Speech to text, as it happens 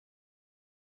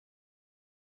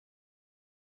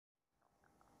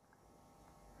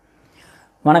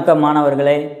வணக்கம்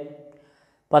மாணவர்களே.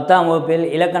 10ஆம் வகுப்பில்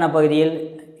இலக்கண பகுதியில்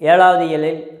 7வது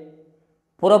இயலில்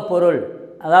புறப்பொருள்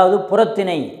அதாவது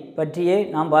புறத்திணை பற்றியே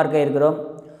நாம் பார்க்க இருக்கிறோம்.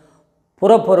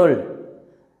 புறப்பொருள்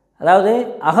அதாவது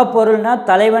அகப்பொருள்னா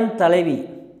தலைவன் தலைவி,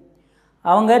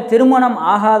 அவங்க திருமணம்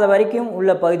ஆகாத வரைக்கும்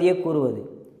உள்ள பகுதியை கூறுவது.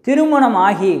 திருமணம்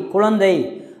ஆகி குழந்தை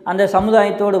அந்த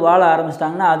சமுதாயத்தோடு வாழ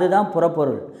ஆரம்பிச்சிட்டாங்கன்னா அதுதான்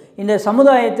புறப்பொருள். இந்த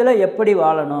சமுதாயத்தில் எப்படி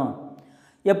வாழணும்,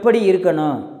 எப்படி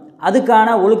இருக்கணும், அதுக்கான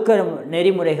ஒழுக்க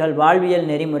நெறிமுறைகள், வாழ்வியல்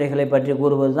நெறிமுறைகளை பற்றி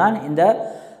கூறுவது தான் இந்த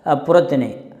புறத்திணை.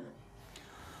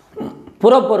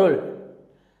 புறப்பொருள்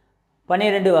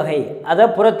 12 வகை, அதை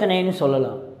புறத்திணைன்னு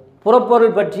சொல்லலாம்.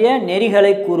 புறப்பொருள் பற்றிய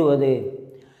நெறிகளை கூறுவது.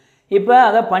 இப்போ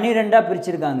அதை 12ஆக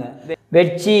பிரிச்சிருக்காங்க.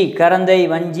 வெட்சி, கரந்தை,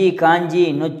 வஞ்சி, காஞ்சி,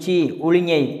 நொச்சி,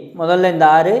 உளிங்கை. முதல்ல இந்த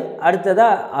 6,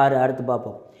 அடுத்ததாக 6 அடுத்து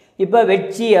பார்ப்போம். இப்போ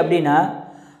வெட்சி அப்படின்னா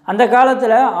அந்த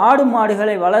காலத்தில் ஆடு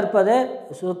மாடுகளை வளர்ப்பதை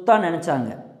சொத்தாக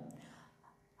நினச்சாங்க.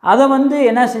 அதை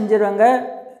என்ன செஞ்சிருவாங்க,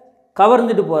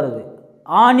 கவர்ந்துட்டு போகிறது,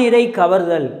 ஆணிரை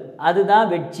கவர்தல், அதுதான்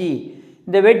வெட்சி.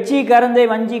 இந்த வெட்சி, கரந்தை,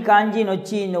 வஞ்சி, காஞ்சி,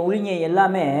 நொச்சி, இந்த உளிங்கை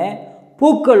எல்லாமே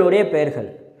பூக்களுடைய பெயர்கள்.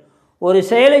 ஒரு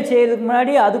செயலை செய்கிறதுக்கு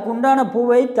முன்னாடி அதுக்கு உண்டான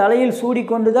பூவை தலையில்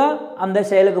சூடிக்கொண்டு தான் அந்த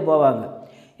செயலுக்கு போவாங்க.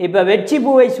 இப்போ வெட்சி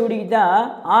பூவை சூடிக்கு தான்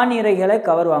ஆணிரைகளை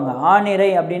கவர்வாங்க. ஆணிரை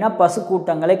அப்படின்னா பசு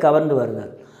கூட்டங்களை கவர்ந்து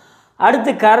வருதல்.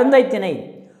 அடுத்து கரந்தை திணை,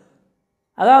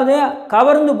 அதாவது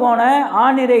கவர்ந்து போன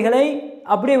ஆணிரைகளை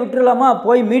அப்படியே விட்டுலாமா,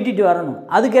 போய் மீட்டிட்டு வரணும்.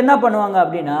 அதுக்கு என்ன பண்ணுவாங்க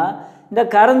அப்படின்னா இந்த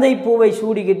கரந்தை பூவை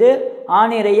சூடிக்கிட்டு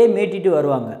ஆணிரையை மீட்டிட்டு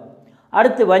வருவாங்க.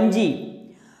 அடுத்து வஞ்சி,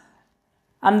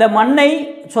 அந்த மண்ணை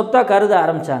சொத்தாக கருத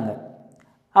ஆரம்பித்தாங்க.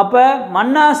 அப்போ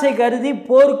மண்ணாசை கருதி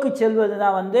போருக்கு செல்வது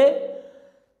தான்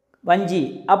வஞ்சி.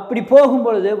 அப்படி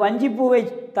போகும்பொழுது வஞ்சி பூவை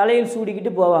தலையில்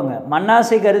சூடிக்கிட்டு போவாங்க.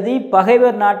 மண்ணாசை கருதி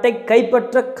பகைவர் நாட்டை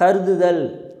கைப்பற்ற கருதுதல்,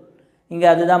 இங்கே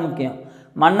அதுதான் முக்கியம்.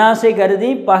 மண்ணாசை கருதி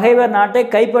பகைவர் நாட்டை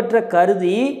கைப்பற்ற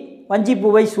கருதி வஞ்சி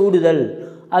பூவை சூடுதல்,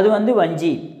 அது வஞ்சி.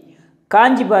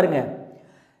 காஞ்சி பாருங்கள்,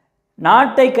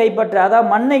 நாட்டை கைப்பற்ற,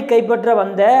 அதாவது மண்ணை கைப்பற்ற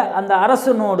வந்த அந்த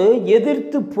அரசனோடு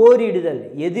எதிர்த்து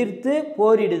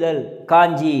போரிடுதல்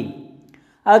காஞ்சி.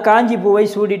 அது காஞ்சி பூவை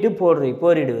சூடிட்டு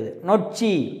போரிடுவது.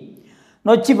 நொச்சி,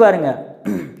 நொச்சி பாருங்கள்,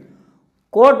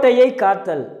 கோட்டையை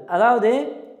காத்தல், அதாவது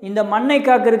இந்த மண்ணை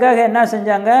காக்கிறதுக்காக என்ன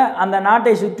செஞ்சாங்க, அந்த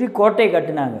நாட்டை சுற்றி கோட்டை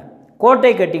கட்டினாங்க. கோட்டை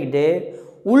கட்டிக்கிட்டு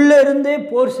உள்ளே இருந்து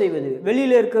போர் செய்வது,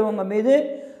 வெளியில் இருக்கிறவங்க மீது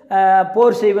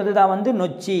போர் செய்வது தான்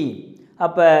நொச்சி.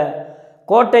 அப்போ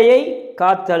கோட்டையை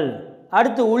காத்தல்.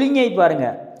 அடுத்து உளிங்கை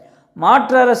பாருங்கள்,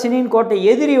 மாற்றரசனின் கோட்டை,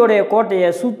 எதிரியுடைய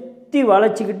கோட்டையை சுற்றி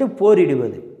வளைச்சிக்கிட்டு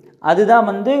போரிடுவது, அதுதான்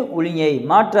உளிங்கை.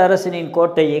 மாற்றரசனின்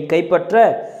கோட்டையை கைப்பற்ற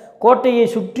கோட்டையை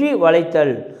சுற்றி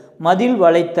வளைத்தல், மதில்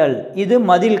வளைத்தல், இது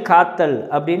மதில் காத்தல்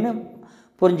அப்படின்னு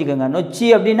புரிஞ்சுக்கோங்க. நொச்சி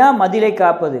அப்படின்னா மதிலை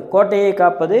காப்பது, கோட்டையை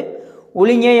காப்பது.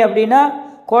 உளிங்கை அப்படின்னா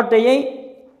கோட்டையை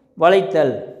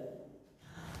வளைத்தல்.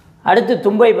 அடுத்து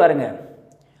தும்பை பாருங்கள்,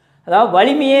 அதாவது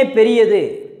வலிமையே பெரியது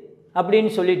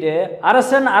அப்படின்னு சொல்லிட்டு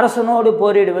அரசனோடு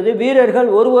போரிடுவது, வீரர்கள்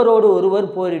ஒருவரோடு ஒருவர்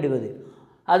போரிடுவது,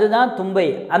 அதுதான் தும்பை.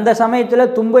 அந்த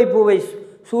சமயத்தில் தும்பை பூவை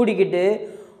சூடிக்கிட்டு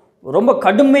ரொம்ப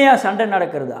கடுமையாக சண்டை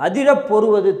நடக்கிறது, அதிர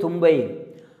பொறுவது தும்பை.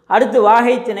 அடுத்து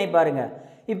வாகை திணை பாருங்கள்.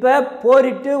 இப்போ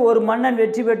போரிட்டு ஒரு மன்னன்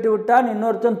வெற்றி பெற்று விட்டான்,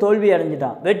 இன்னொருத்தன் தோல்வி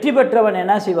அடைஞ்சிட்டான். வெற்றி பெற்றவன்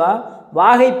என்ன செய்வான்,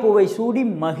 வாகைப்பூவை சூடி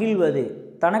மகிழ்வது,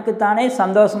 தனக்குத்தானே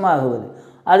சந்தோஷமாகுவது,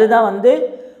 அதுதான்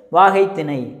வாகை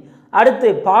திணை. அடுத்து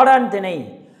பாடான் திணை.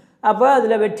 அப்போ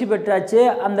அதில் வெற்றி பெற்றாச்சு,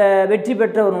 அந்த வெற்றி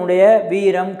பெற்றவனுடைய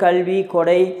வீரம், கல்வி,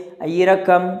 கொடை,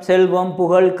 இரக்கம், செல்வம்,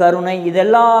 புகழ், கருணை,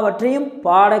 இதெல்லாவற்றையும்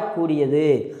பாடக்கூடியது.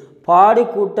 பாடு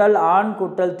கூட்டல் ஆண்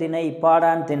கூட்டல் திணை,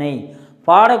 பாடான் திணை.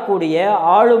 பாடக்கூடிய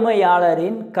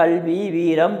ஆளுமையாளரின் கல்வி,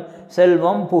 வீரம்,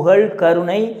 செல்வம், புகழ்,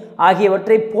 கருணை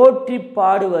ஆகியவற்றை போற்றி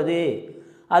பாடுவது,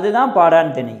 அதுதான்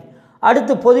பாடான் திணை.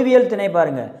 அடுத்து பொதுவியல் திணை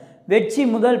பாருங்கள். வெட்சி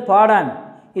முதல் பாடான்,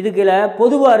 இதுக்குள்ள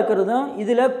பொதுவாக இருக்கிறதும்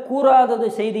இதில் கூறாதது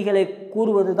செய்திகளை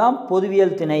கூறுவது தான்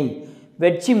பொதுவியல் திணை.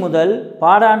 வெட்சி முதல்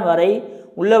பாடான் வரை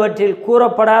உள்ளவற்றில்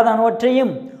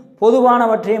கூறப்படாதவற்றையும்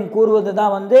பொதுவானவற்றையும் கூறுவது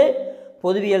தான்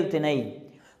பொதுவியல் திணை.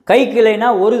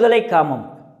 கைக்கிளைனா ஒருதலை காமம்,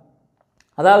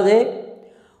 அதாவது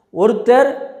ஒருத்தர்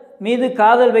மீது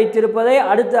காதல் வைத்திருப்பதை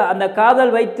அடுத்து அந்த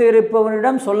காதல்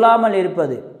வைத்திருப்பவனிடம் சொல்லாமல்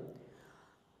இருப்பது,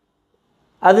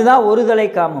 அதுதான் ஒருதலை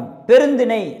காமம்.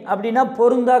 பெருந்திணை அப்படின்னா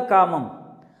பொருந்தா காமம்,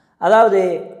 அதாவது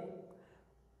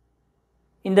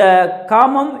இந்த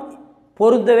காமம்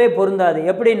பொருந்தவே பொருந்தாது.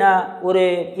 எப்படின்னா ஒரு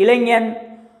இளைஞன்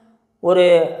ஒரு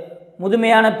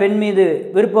முதுமையான பெண் மீது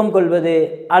விருப்பம் கொள்வது,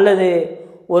 அல்லது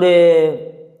ஒரு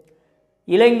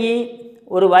இளைஞி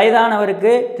ஒரு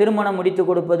வயதானவருக்கு திருமணம் முடித்து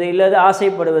கொடுப்பது, இல்லது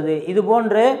ஆசைப்படுவது, இது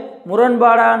போன்ற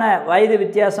முரண்பாடான வயது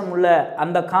வித்தியாசம் உள்ள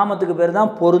அந்த காமத்துக்கு பேர்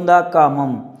தான் பொருந்தா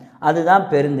காமம், அதுதான்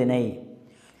பெருந்திணை.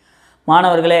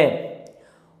 மாணவர்களே,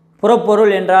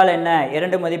 புறப்பொருள் என்றால் என்ன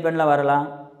 2 மதிப்பெண்ணில் வரலாம்.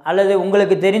 அல்லது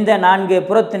உங்களுக்கு தெரிந்த 4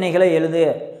 புறத்திணைகளை எழுது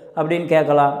அப்படின்னு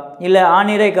கேட்கலாம். இல்லை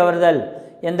ஆணிரை கவர்தல்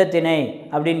எந்த திணை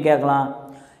அப்படின்னு கேட்கலாம்.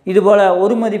 இதுபோல்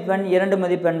 1 மதிப்பெண் 2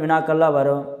 மதிப்பெண் வினாக்கள்லாம்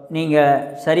வரும். நீங்கள்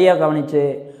சரியாக கவனித்து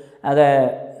அதை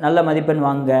நல்ல மதிப்பெண்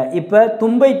வாங்குங்க. இப்போ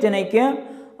தும்பை திணைக்கும்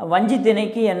வஞ்சி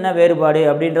திணைக்கு என்ன வேறுபாடு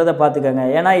அப்படின்றத பார்த்துக்கோங்க.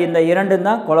 ஏன்னா இந்த 2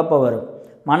 தான் குழப்பம் வரும்.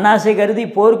 மண்ணாசை கருதி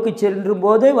போருக்கு செல்லும்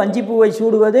போது வஞ்சி பூவை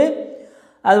சூடுவது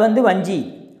அது வஞ்சி.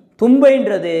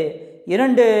 தும்பைன்றது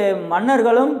 2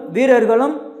 மன்னர்களும்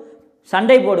வீரர்களும்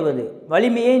சண்டை போடுவது,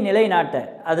 வலிமையை நிலைநாட்ட,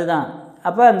 அதுதான்.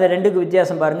 அப்போ அந்த 2க்கு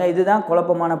வித்தியாசம் பாருங்கள். இதுதான்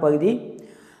குழப்பமான பகுதி.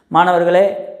 மாணவர்களே,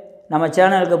 நம்ம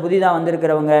சேனலுக்கு புதிதாக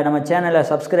வந்திருக்கிறவங்க நம்ம சேனலை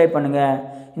சப்ஸ்கிரைப் பண்ணுங்கள்.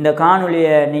 இந்த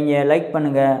காணொலியை நீங்கள் லைக்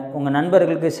பண்ணுங்கள், உங்கள்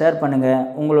நண்பர்களுக்கு ஷேர் பண்ணுங்கள்,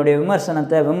 உங்களுடைய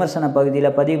விமர்சனத்தை விமர்சன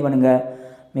பகுதியில் பதிவு பண்ணுங்கள்.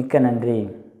 மிக்க நன்றி.